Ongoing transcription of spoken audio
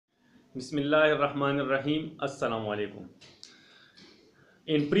Bismillahirrahmanirrahim. Assalamu alaikum.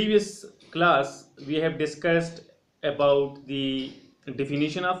 In previous class, we have discussed about the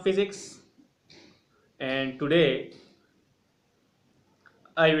definition of physics, and today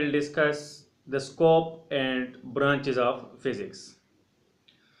I will discuss the scope and branches of physics.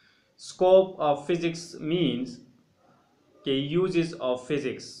 Scope of physics means के uses of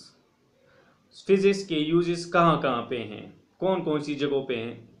physics. Physics के uses कहाँ कहाँ पे हैं, कौन कौन सी जगहों पे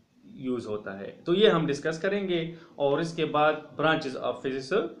हैं यूज होता है, तो ये हम डिस्कस करेंगे और इसके बाद ब्रांचेस ऑफ फिजिक्स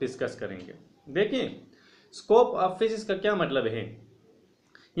डिस्कस करेंगे। देखिए, स्कोप ऑफ फिजिक्स का क्या मतलब है,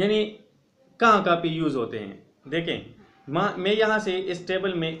 यानी कहाँ कहाँ पे यूज होते हैं। देखें, मैं यहाँ से इस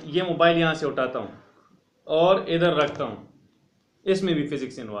टेबल में ये मोबाइल यहाँ से उठाता हूँ और इधर रखता हूँ, इसमें भी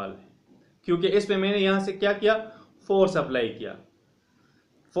फिजिक्स इन्वॉल्व है, क्योंकि इस पे मैंने यहाँ से क्या किया, फोर्स अप्लाई किया।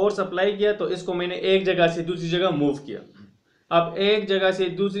 फोर्स अप्लाई किया तो इसको मैंने एक जगह से दूसरी जगह मूव किया। अब एक जगह से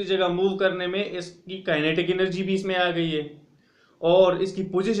दूसरी जगह मूव करने में इसकी काइनेटिक एनर्जी भी इसमें आ गई है, और इसकी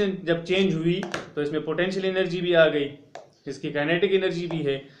पोजीशन जब चेंज हुई तो इसमें पोटेंशियल एनर्जी भी आ गई, इसकी काइनेटिक एनर्जी भी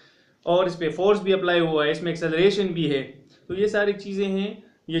है, और इस पर फोर्स भी अप्लाई हुआ है, इसमें एक्सेलरेशन भी है। तो ये सारी चीज़ें हैं,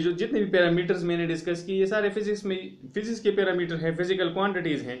 ये जो जितने भी पैरामीटर्स मैंने डिस्कस किए, ये सारे फिजिक्स के पैरामीटर हैं, फिजिकल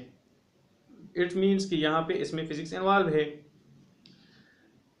क्वांटिटीज़ हैं। इट मीन्स कि यहाँ पे इसमें फिजिक्स इन्वॉल्व है।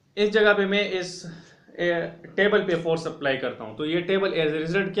 इस जगह पे मैं इस टेबल पे फोर्स अप्लाई करता हूँ, तो ये टेबल एज ए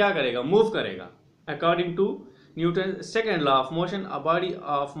रिजल्ट क्या करेगा, मूव करेगा। According to Newton second law of motion, a body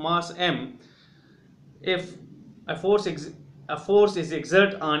of mass m, if a force is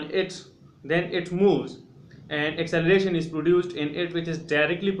exerted on it, then it moves and acceleration is produced in it which is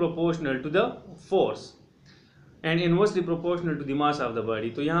directly proportional to the force and inversely proportional to the mass of the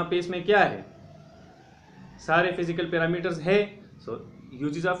body। तो यहाँ पे इसमें क्या है, सारे physical parameters है, सो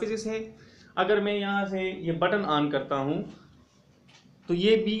uses of physics है। अगर मैं यहाँ से ये बटन ऑन करता हूँ तो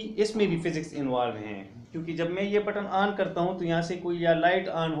ये भी, इसमें भी फिजिक्स इन्वॉल्व हैं, क्योंकि जब मैं ये बटन ऑन करता हूँ तो यहाँ से कोई या लाइट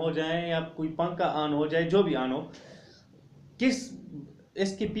ऑन हो जाए या कोई पंखा ऑन हो जाए, जो भी ऑन हो,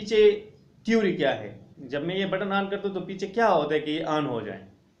 इसके पीछे थ्योरी क्या है। जब मैं ये बटन ऑन करता हूँ तो पीछे क्या होता है कि ये ऑन हो जाए,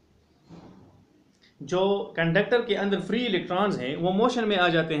 जो कंडक्टर के अंदर फ्री इलेक्ट्रॉन्स हैं वो मोशन में आ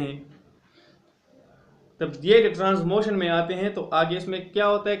जाते हैं। तब ये इलेक्ट्रॉन्स मोशन में आते हैं तो आगे इसमें क्या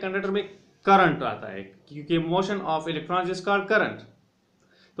होता है, कंडक्टर में करंट आता है, क्योंकि motion of electrons is called current.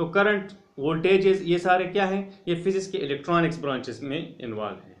 तो करंट, वोल्टेजेस, ये सारे क्या हैं, ये फिजिक्स के इलेक्ट्रॉनिक्स ब्रांचेस में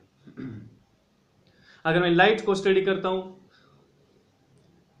इन्वॉल्व है। अगर मैं लाइट को स्टडी करता हूं,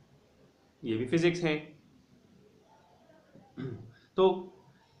 ये भी फिजिक्स है। तो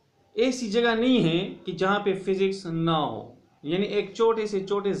ऐसी जगह नहीं है कि जहां पे फिजिक्स ना हो, यानी एक छोटे से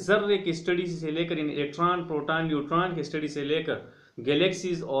छोटे जर्रे की स्टडी से लेकर इलेक्ट्रॉन, प्रोटॉन, न्यूट्रॉन की स्टडी से लेकर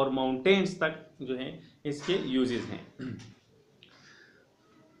गैलेक्सीज और माउंटेन्स तक जो है इसके यूजेस हैं।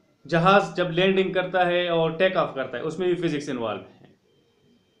 जहाज जब लैंडिंग करता है और टेक ऑफ करता है, उसमें भी फिजिक्स इन्वॉल्व है।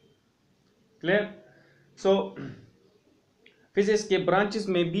 क्लियर? सो फिजिक्स के ब्रांचेस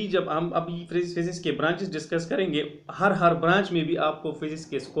में भी, जब हम अभी फिजिक्स के ब्रांचेस डिस्कस करेंगे, हर ब्रांच में भी आपको फिजिक्स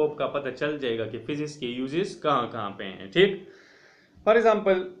के स्कोप का पता चल जाएगा कि फिजिक्स के यूजेस कहाँ कहाँ पे हैं। ठीक? For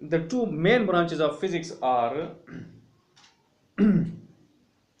example, the two main branches of physics are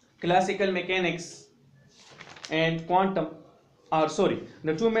classical mechanics and quantum, or sorry,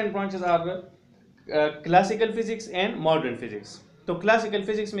 the two main branches are classical physics and modern physics। तो classical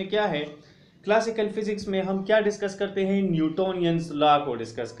physics में क्या है, क्लासिकल फिजिक्स में हम क्या डिस्कस करते हैं, न्यूटोनियंस लॉ को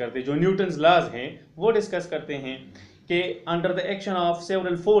डिस्कस करते हैं, जो न्यूटन्स लॉज हैं वो डिस्कस करते हैं कि under the action of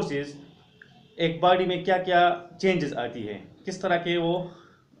several forces एक बॉडी में क्या क्या चेंजेस आती है, किस तरह के वो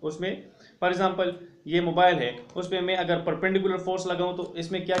उसमें। फॉर एग्जांपल, ये मोबाइल है, उस पर मैं अगर परपेंडिकुलर फोर्स लगाऊं तो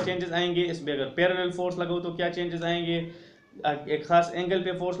इसमें क्या चेंजेस आएंगे, इसमें अगर पैरेलल फोर्स लगाऊं तो क्या चेंजेस आएंगे, एक खास एंगल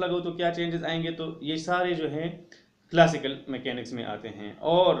पे फोर्स लगाऊं तो क्या चेंजेस आएंगे। तो ये सारे जो हैं क्लासिकल मैकेनिक्स में आते हैं।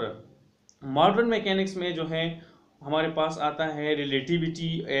 और मॉडर्न मैकेनिक्स में जो है हमारे पास आता है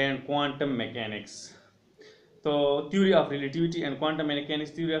रिलेटिविटी एंड क्वांटम मैकेनिक्स। तो theory of relativity and quantum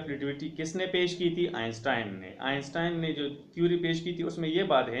mechanics, theory of relativity किसने पेश की थी, आइंस्टाइन ने जो थ्योरी पेश की थी उसमें ये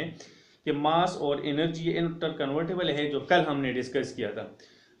बात है कि मास और एनर्जी इंटर कन्वर्टेबल है, जो कल हमने डिस्कस किया था।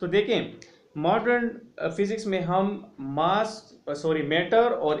 तो देखें, मॉडर्न फिजिक्स में हम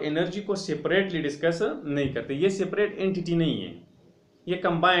मैटर और एनर्जी को सेपरेटली डिस्कस नहीं करते, ये सेपरेट एंटिटी नहीं है, ये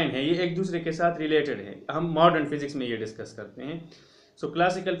कंबाइंड है, ये एक दूसरे के साथ रिलेटेड है। हम मॉडर्न फिजिक्स में ये डिस्कस करते हैं। सो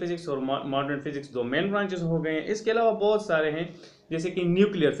क्लासिकल फिजिक्स और मॉडर्न फिजिक्स दो मेन ब्रांचेस हो गए हैं। इसके अलावा बहुत सारे हैं, जैसे कि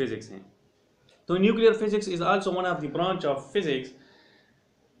न्यूक्लियर फिजिक्स हैं। तो nuclear physics is also one of the branch of physics,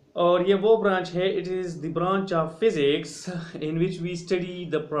 और ये वो ब्रांच है, it is the branch of physics in which we study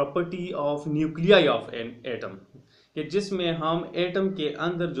the property of nuclei of an atom. कि जिसमें हम एटम के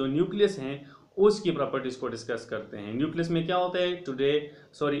अंदर जो न्यूक्लियस हैं उसकी प्रॉपर्टीज को डिस्कस करते हैं। न्यूक्लियस में क्या होता है,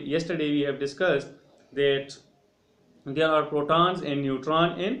 yesterday we have discussed that there are protons and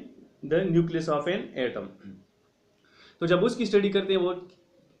neutron in the nucleus of an atom। तो जब उसकी स्टडी करते हैं वो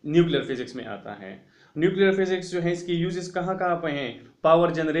न्यूक्लियर फिजिक्स में आता है। न्यूक्लियर फिजिक्स जो है इसके यूजेस कहाँ कहाँ पे हैं,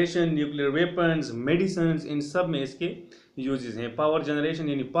 power generation, nuclear weapons, medicine, इन सब में इसके यूजेस हैं। पावर जनरेशन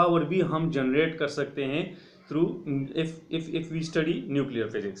यानी पावर भी हम जनरेट कर सकते हैं through if we study nuclear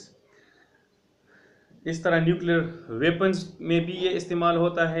physics. इस तरह न्यूक्लियर वेपन्स में भी ये इस्तेमाल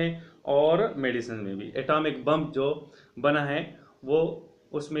होता है और मेडिसिन में भी। एटॉमिक बम जो बना है वो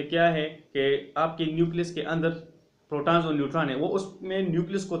उसमें क्या है कि आपके न्यूक्लियस के अंदर प्रोटॉन्स और न्यूट्रॉन है, वो उसमें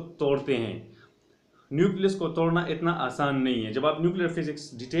न्यूक्लियस को तोड़ते हैं। न्यूक्लियस को तोड़ना इतना आसान नहीं है। जब आप न्यूक्लियर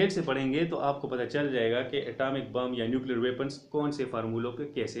फिजिक्स डिटेल से पढ़ेंगे तो आपको पता चल जाएगा कि एटॉमिक बम या न्यूक्लियर वेपन्स कौन से फार्मूलों पे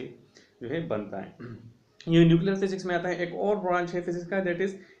कैसे जो है बनता है। ये न्यूक्लियर फिजिक्स में आता है। एक और ब्रांच है फिजिक्स का, दैट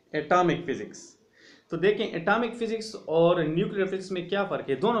इज एटॉमिक फिजिक्स। तो देखें एटॉमिक फिजिक्स और न्यूक्लियर फिजिक्स में क्या फ़र्क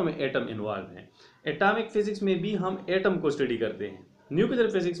है, दोनों में एटम इन्वॉल्व है। एटॉमिक फिजिक्स में भी हम एटम को स्टडी करते हैं, न्यूक्लियर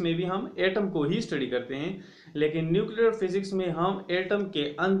फिजिक्स में भी हम एटम को ही स्टडी करते हैं, लेकिन न्यूक्लियर फिजिक्स में हम एटम के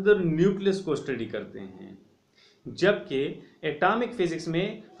अंदर न्यूक्लियस को स्टडी करते हैं, जबकि एटॉमिक फिजिक्स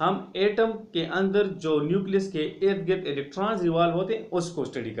में हम एटम के अंदर जो न्यूक्लियस के इर्द गिर्द इलेक्ट्रॉन्स रिवॉल्व होते हैं उसको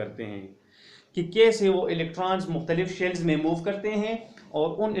स्टडी करते हैं कि कैसे वो इलेक्ट्रॉन्स मुख्तलिफ शेल्स में मूव करते हैं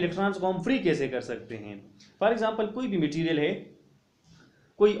और उन इलेक्ट्रॉन्स को हम फ्री कैसे कर सकते हैं। फॉर एग्जांपल कोई भी मटेरियल है,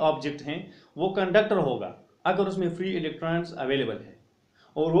 कोई ऑब्जेक्ट है, वो कंडक्टर होगा अगर उसमें फ्री इलेक्ट्रॉन्स अवेलेबल है,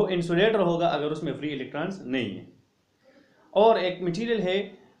 और वो इंसुलेटर होगा अगर उसमें फ्री इलेक्ट्रॉन्स नहीं है। और एक मटेरियल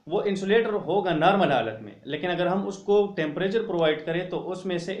है वो इंसुलेटर होगा नॉर्मल हालत में, लेकिन अगर हम उसको टेम्परेचर प्रोवाइड करें तो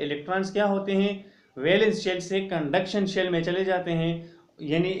उसमें से इलेक्ट्रॉन्स क्या होते हैं, वैलेंस शेल से कंडक्शन शेल में चले जाते हैं,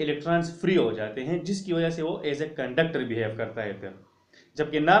 यानी इलेक्ट्रॉन्स फ्री हो जाते हैं, जिसकी वजह से वो एज ए कंडक्टर बिहेव करता है फिर,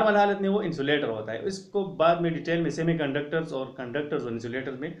 जबकि नॉर्मल हालत में वो इंसुलेटर होता है। इसको बाद में डिटेल में सेमीकंडक्टर्स और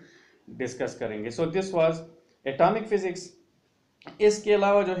इंसुलेटर्स में डिस्कस करेंगे। So this was atomic physics. इसके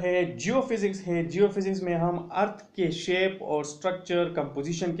अलावा जो है जियो फिजिक्स है। जियो फिजिक्स में हम अर्थ के शेप और स्ट्रक्चर,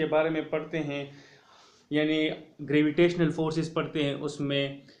 कंपोजिशन के बारे में पढ़ते हैं, यानी ग्रेविटेशनल फोर्सेस पढ़ते हैं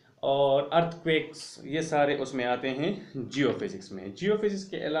उसमें, और अर्थक्वेक्स, ये सारे उसमें आते हैं जियो फिजिक्स में। जियो फिजिक्स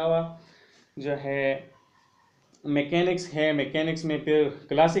के अलावा जो है मैकेनिक्स है। मैकेनिक्स में फिर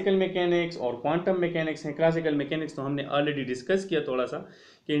क्लासिकल मैकेनिक्स और क्वांटम मैकेनिक्स है। क्लासिकल मैकेनिक्स तो हमने ऑलरेडी डिस्कस किया थोड़ा सा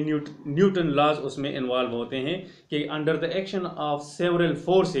कि न्यूटन लॉज उसमें इन्वॉल्व होते हैं कि under the action of several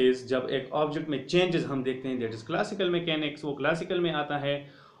forces जब एक ऑब्जेक्ट में चेंजेस हम देखते हैं, दैट इज क्लासिकल मैकेनिक्स, वो क्लासिकल में आता है।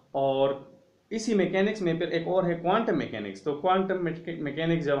 और इसी मैकेनिक्स में फिर एक और है क्वांटम मैकेनिक्स। तो क्वांटम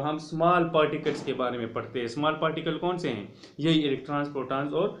मैकेनिक्स जब हम स्मॉल पार्टिकल्स के बारे में पढ़ते हैं, स्मॉल पार्टिकल कौन से हैं, यही इलेक्ट्रॉन्स,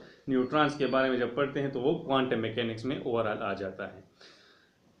 प्रोटॉन्स और न्यूट्रॉन्स के बारे में जब पढ़ते हैं तो वो क्वांटम मैकेनिक्स में ओवरऑल आ जाता है।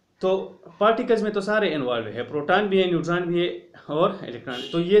 तो पार्टिकल्स में तो सारे इन्वॉल्व है, प्रोटॉन भी है, न्यूट्रॉन भी है और इलेक्ट्रॉन।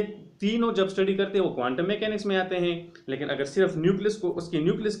 तो ये तीनों जब स्टडी करते हैं वो क्वांटम मैकेनिक्स में आते हैं, लेकिन अगर सिर्फ न्यूक्लियस को, उसके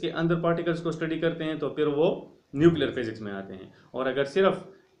न्यूक्लियस के अंदर पार्टिकल्स को स्टडी करते हैं तो फिर वो न्यूक्लियर फिजिक्स में आते हैं। और अगर सिर्फ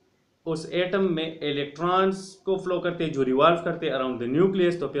उस एटम में इलेक्ट्रॉन्स को फ्लो करते हैं जो रिवॉल्व करते हैं अराउंड द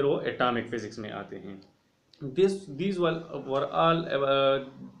न्यूक्लियस, तो फिर वो एटॉमिक फिजिक्स में आते हैं। This is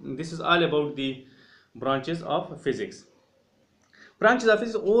all about the branches of physics। Branches of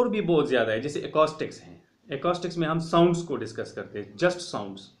physics और भी बहुत ज़्यादा है, जैसे एकॉस्टिक्स हैं। एकॉस्टिक्स में हम साउंड्स को डिस्कस करते हैं, जस्ट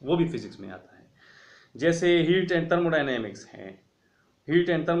साउंड्स, वो भी फिजिक्स में आता है। जैसे हीट एंड थर्मोडायनेमिक्स है। हीट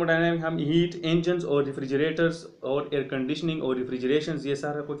एंड थर्मोडायनेमिक्स हम हीट इंजन्स और रेफ्रिजरेटर्स और एयर कंडीशनिंग और रेफ्रिजरेशन, ये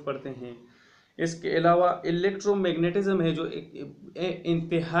सारा कुछ पढ़ते हैं। इसके अलावा इलेक्ट्रोमैग्नेटिज्म है जो एक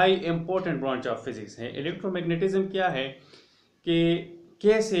इंतहाई इम्पोर्टेंट ब्रांच ऑफ फिजिक्स है। इलेक्ट्रोमैग्नेटिज्म क्या है कि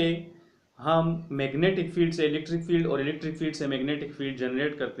कैसे हम मैग्नेटिक फील्ड से इलेक्ट्रिक फील्ड और इलेक्ट्रिक फील्ड से मैग्नेटिक फील्ड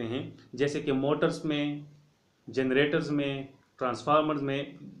जनरेट करते हैं, जैसे कि मोटर्स में, जनरेटर्स में, ट्रांसफार्मर्स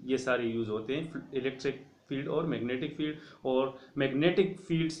में, ये सारे यूज़ होते हैं इलेक्ट्रिक फील्ड और मैग्नेटिक फील्ड। और मैग्नेटिक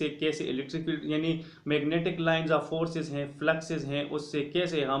फील्ड से कैसे इलेक्ट्रिक फील्ड, यानी मैग्नेटिक लाइंस ऑफ फोर्सेस हैं, फ्लक्सेस हैं, उससे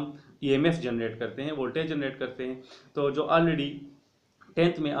कैसे हम ईएमएफ जनरेट करते हैं, वोल्टेज जनरेट करते हैं। तो जो ऑलरेडी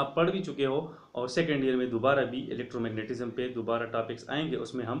 10th में आप पढ़ भी चुके हो और सेकेंड ईयर में दोबारा भी इलेक्ट्रोमैग्नेटिज्म पे दोबारा टॉपिक्स आएंगे,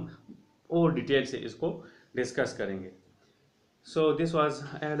 उसमें हम और डिटेल से इसको डिस्कस करेंगे। So this was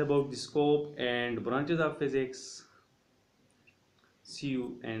all about the scope and branches of physics. C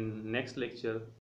you in next lecture.